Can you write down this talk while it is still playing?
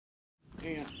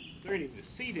And there ain't even a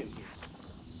seat in here.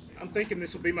 I'm thinking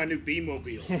this will be my new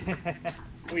Bee-mobile.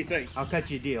 What do you think? I'll cut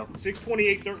you a deal.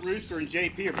 628 Dirt Rooster and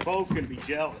JP are both going to be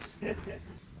jealous.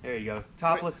 There you go,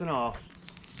 topless and all.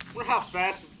 Wonder how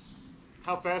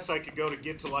fast I could go to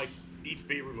get to like each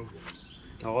bee removal.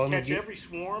 Oh, catch every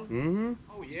swarm? Mm-hmm.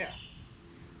 Oh yeah.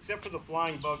 Except for the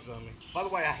flying bugs on me. By the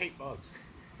way, I hate bugs.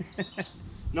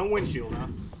 No windshield, huh?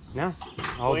 No.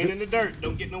 Playing in the dirt.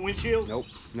 Don't get no windshield? Nope.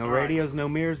 No All radios, right. no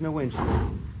mirrors, no windshield.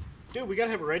 Dude, we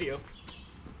gotta have a radio.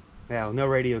 Yeah, no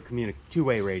radio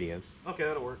two-way radios. Okay,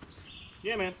 that'll work.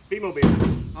 Yeah, man. Bee-mobile.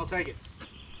 I'll take it.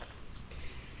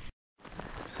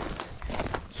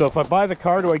 So if I buy the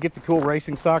car, do I get the cool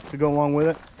racing socks to go along with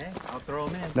it? Hey, I'll throw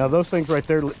them in. Now those things right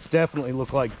there definitely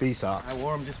look like bee socks. I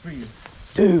wore them just for you.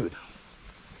 Dude.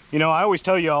 You know, I always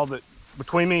tell you all that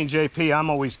between me and JP, I'm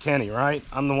always Kenny, right?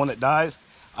 I'm the one that dies.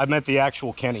 I met the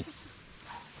actual Kenny.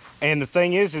 And the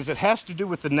thing is it has to do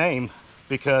with the name,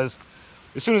 because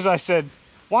as soon as I said,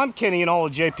 well, I'm Kenny in all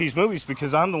of JP's movies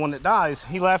because I'm the one that dies,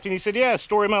 he laughed and he said, yeah,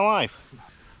 story of my life.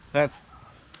 That's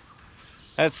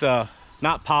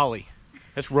not Polly.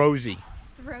 That's Rosie.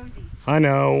 It's Rosie. I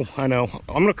know. I'm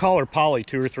gonna call her Polly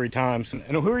 2 or 3 times. And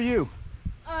who are you?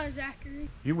 Zachary.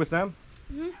 You with them?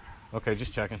 Mm-hmm. Okay,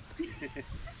 just checking.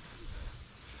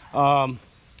 We're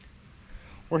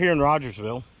here in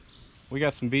Rogersville. We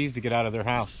got some bees to get out of their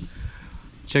house.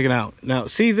 Check it out. Now,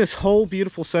 see this whole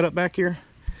beautiful setup back here?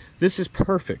 This is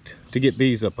perfect to get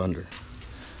bees up under.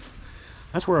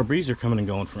 That's where our bees are coming and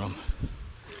going from.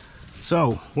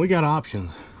 So, we got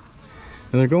options.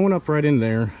 And they're going up right in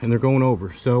there, and they're going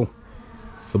over. So,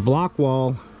 the block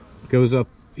wall goes up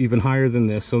even higher than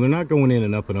this, so they're not going in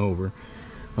and up and over.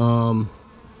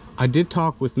 I did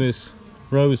talk with Miss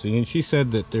Rosie, and she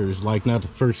said that there's like not the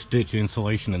first stitch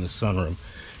insulation in the sunroom.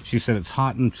 She said it's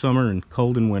hot in summer and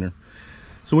cold in winter,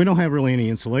 so we don't have really any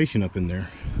insulation up in there.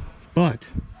 But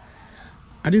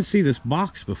I didn't see this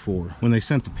box before when they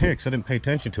sent the pics. I didn't pay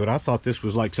attention to it. I thought this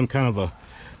was like some kind of a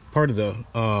part of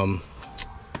the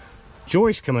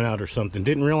joist coming out or something.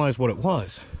 Didn't realize what it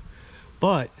was.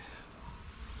 But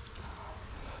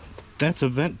that's a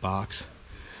vent box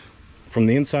from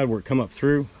the inside where it come up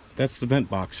through. That's the vent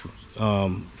box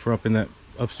for up in that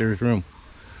upstairs room,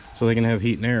 so they can have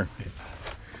heat and air.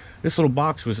 This little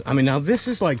box was, I mean, now this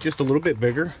is like just a little bit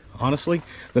bigger, honestly,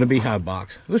 than a beehive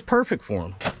box. It was perfect for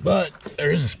them. But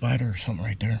there is a spider or something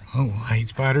right there. Oh, I hate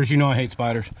spiders. You know I hate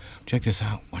spiders. Check this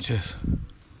out. Watch this.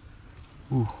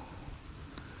 Ooh.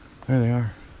 There they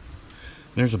are.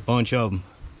 There's a bunch of them.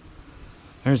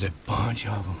 There's a bunch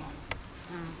of them.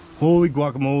 Holy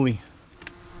guacamole.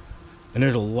 And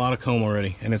there's a lot of comb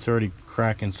already, and it's already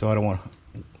cracking, so I don't want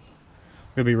to.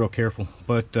 Gotta be real careful.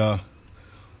 But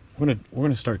we're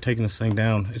gonna start taking this thing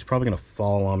down. It's probably gonna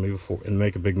fall on me before and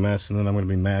make a big mess, and then I'm gonna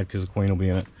be mad because the queen will be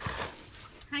in it.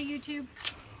 Hi, YouTube.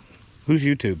 Who's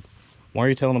YouTube? Why are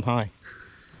you telling them hi?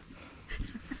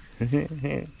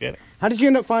 How did you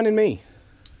end up finding me?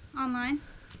 Online.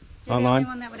 You're Online? the only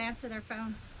one that would answer their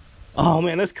phone. Oh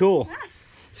man, that's cool.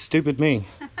 Stupid me.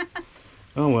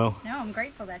 Oh well. No, I'm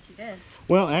grateful that you did.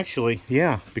 Well, actually,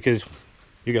 yeah, because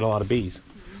you got a lot of bees.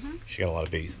 Mm-hmm. She got a lot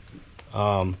of bees.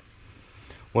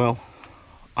 Well,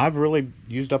 I've really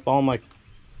used up all my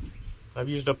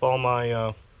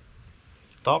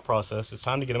thought process. It's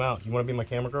time to get them out. You want to be my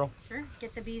camera girl? Sure.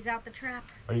 Get the bees out the trap.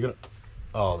 Are you gonna?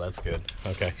 Oh, that's good.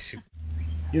 Okay.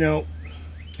 You know,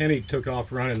 Kenny took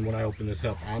off running when I opened this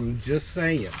up. I'm just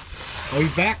saying. Oh,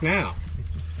 he's back now.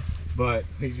 But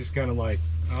he's just kind of like,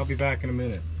 I'll be back in a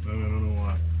minute. I don't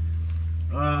know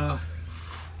why.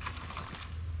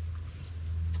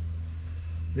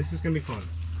 This is gonna be fun.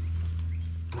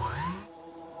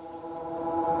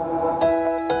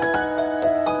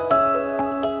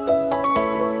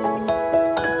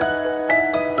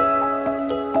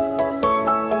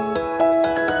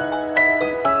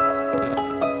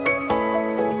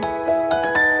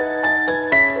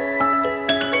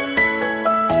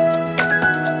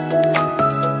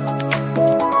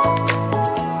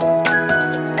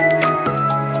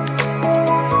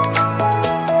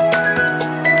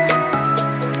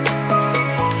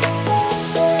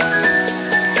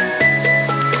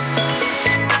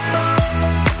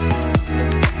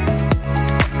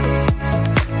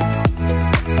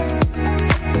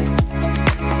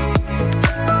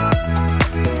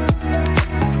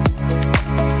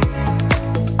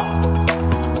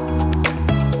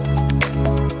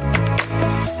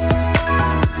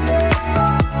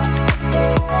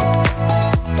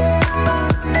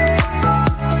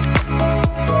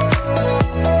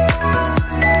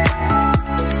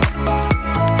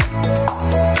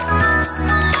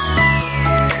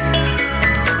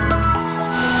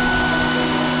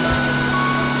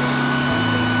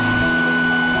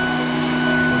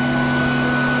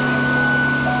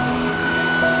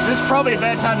 probably a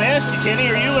bad time to ask you, Kenny.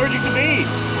 Are you allergic to bees?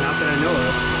 Not that I know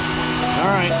of.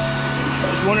 All right.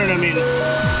 Just wondering, I mean,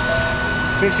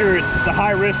 since you're the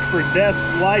high risk for death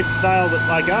lifestyle that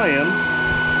like I am,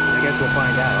 I guess we'll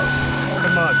find out.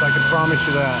 pretty much, I can promise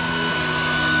you that.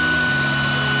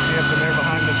 See up in there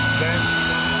behind the bench?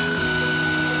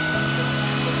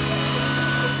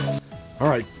 All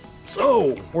right,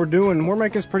 so we're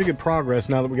making pretty good progress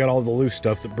now that we got all the loose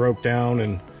stuff that broke down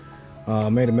and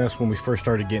made a mess when we first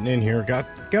started getting in here. Got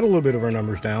a little bit of our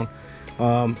numbers down.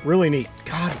 Really neat.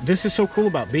 God, this is so cool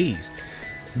about bees.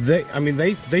 They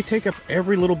take up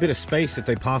every little bit of space that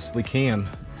they possibly can,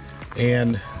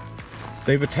 and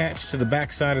they've attached to the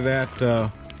back side of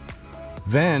that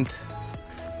vent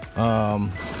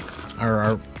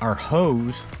our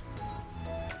hose,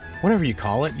 whatever you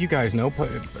call it. You guys know.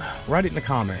 Write it in the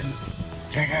comments.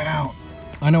 Check that out.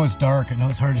 I know it's dark. I know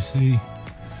it's hard to see,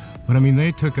 but I mean,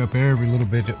 they took up every little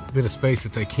bit of space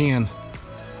that they can,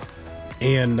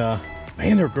 and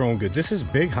man, they're growing good. This is a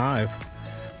big hive.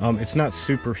 It's not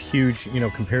super huge, you know,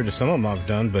 compared to some of them I've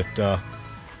done, but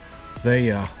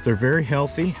they're very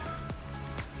healthy.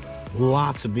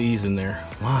 Lots of bees in there.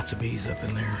 Lots of bees up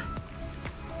in there.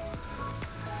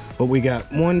 But we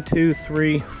got 1, 2,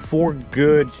 3, 4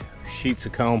 good sheets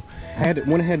of comb.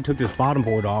 Went ahead and took this bottom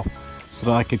board off so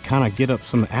that I could kind of get up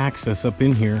some access up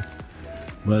in here.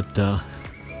 But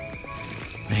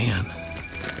man,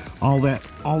 all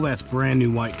that's brand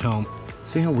new white comb.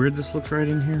 See how weird this looks right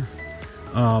in here?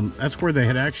 That's where they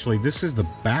had actually, this is the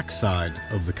back side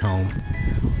of the comb.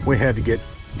 We had to get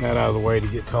that out of the way to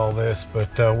get to all this,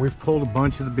 but we've pulled a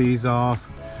bunch of the bees off.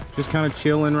 Just kind of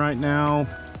chilling right now.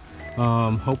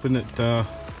 Hoping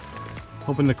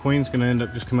the queen's gonna end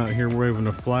up just come out here waving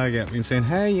a flag at me and saying,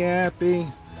 "Hey,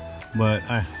 Yappy," but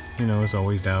I, you know, as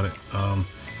always, doubt it. I'm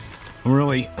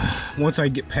really, once I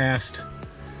get past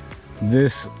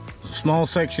this small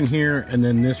section here and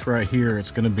then this right here,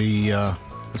 it's gonna be a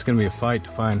fight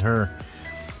to find her.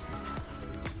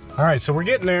 All right, so we're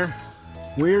getting there.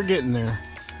 We're getting there.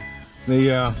 We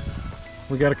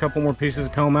got a couple more pieces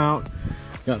of comb out.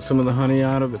 Got some of the honey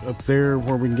out of it up there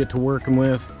where we can get to working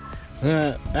with.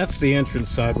 That's the entrance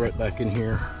side right back in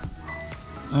here.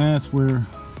 That's where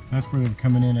they're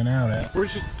coming in and out at. We're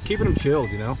just keeping them chilled,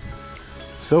 you know.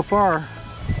 So far,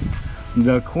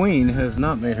 the queen has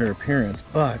not made her appearance,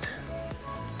 but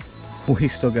we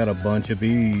still got a bunch of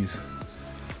bees.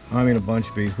 I mean, a bunch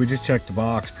of bees. We just checked the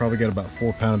box. Probably got about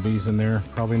 4 pound of bees in there.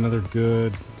 Probably another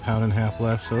good 1.5 pounds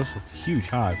left. So it's a huge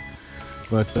hive.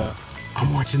 But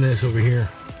I'm watching this over here.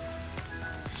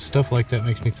 Stuff like that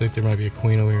makes me think there might be a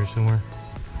queen over here somewhere.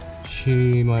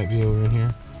 She might be over in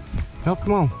here. Oh,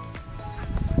 come on.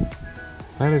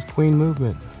 That is queen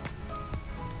movement.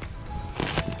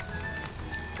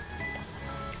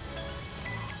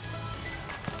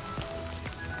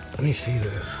 Let me see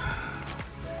this.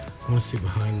 I want to see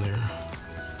behind there.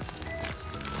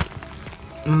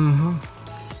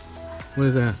 What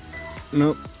is that?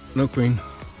 Nope, no queen.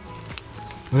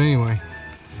 But anyway,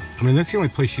 I mean, that's the only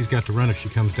place she's got to run if she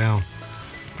comes down.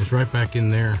 It's right back in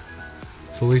there.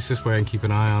 So at least this way I can keep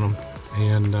an eye on them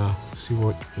and see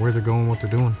where they're going, what they're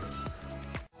doing.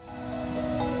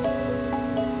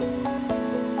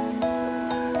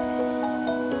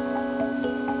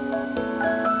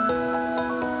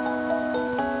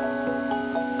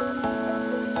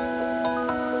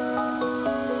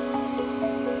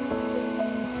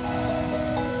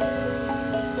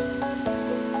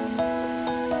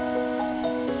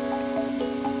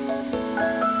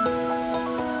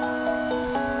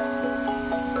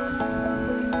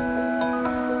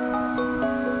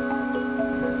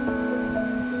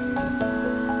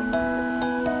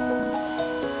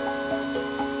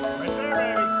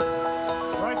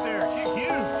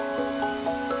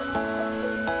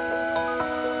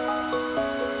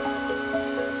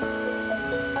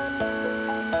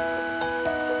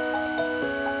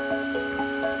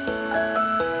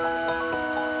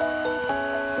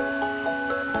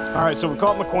 All right, so we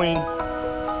caught my queen,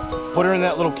 put her in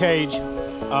that little cage.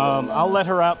 I'll let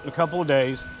her out in a couple of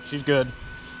days. She's good.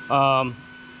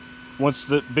 Once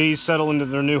the bees settle into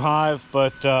their new hive,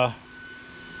 but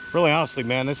really honestly,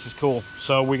 man, this is cool.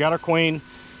 So we got our queen.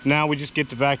 Now we just get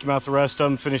to vacuum out the rest of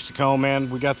them, finish the comb, man.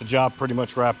 We got the job pretty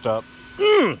much wrapped up.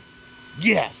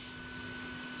 Yes.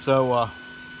 So I'm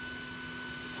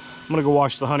gonna go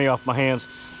wash the honey off my hands.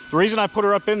 The reason I put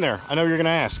her up in there, I know you're gonna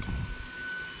ask.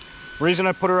 The reason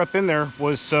I put her up in there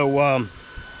was so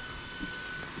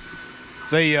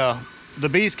the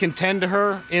bees can tend to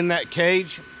her in that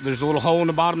cage. There's a little hole in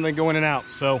the bottom, they go in and out.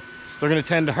 So they're gonna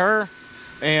tend to her,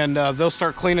 and they'll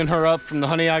start cleaning her up from the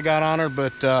honey I got on her.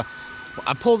 But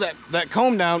I pulled that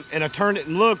comb down and I turned it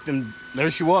and looked, and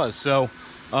there she was. So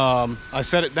I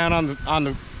set it down on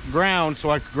the ground so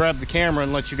I could grab the camera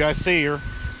and let you guys see her.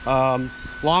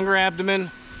 Longer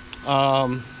abdomen,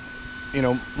 you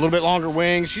know, a little bit longer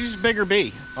wings. She's a bigger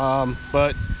bee,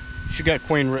 but she got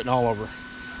queen written all over.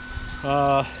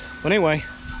 But anyway,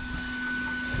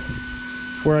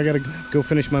 it's where I gotta go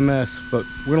finish my mess. But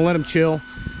we're gonna let them chill,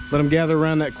 let them gather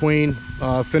around that queen,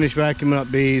 finish vacuuming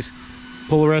up bees,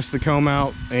 pull the rest of the comb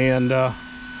out, and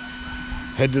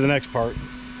head to the next part.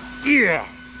 Yeah,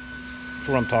 that's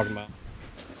what I'm talking about.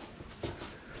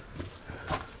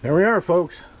 There we are,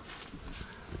 folks.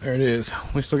 There it is.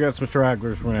 We still got some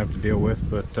stragglers we're gonna have to deal with,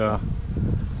 but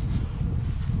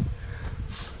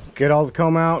get all the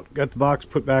comb out, got the box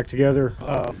put back together.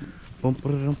 Bum,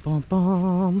 ba-da-dum, bum,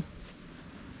 bum.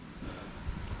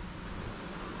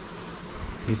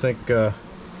 You think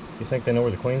they know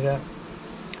where the queen's at?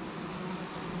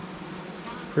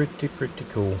 Pretty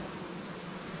cool.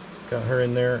 Got her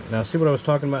in there. Now see what I was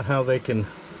talking about, how they can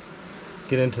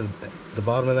get into the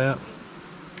bottom of that,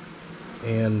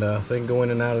 and they can go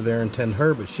in and out of there and tend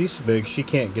her, but she's so big she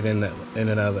can't get in and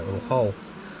out of that little hole.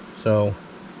 So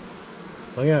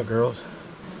look out, girls.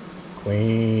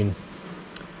 Queen.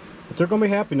 But they're gonna be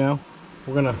happy now.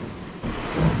 We're gonna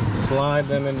slide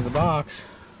them into the box,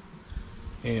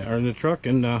 or in the truck,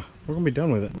 and we're gonna be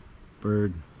done with it.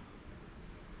 Bird.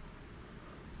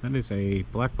 That is a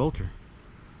black vulture.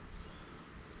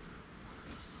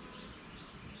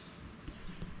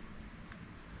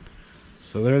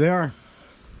 So there they are.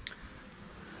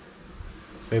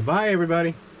 Say bye,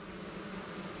 everybody.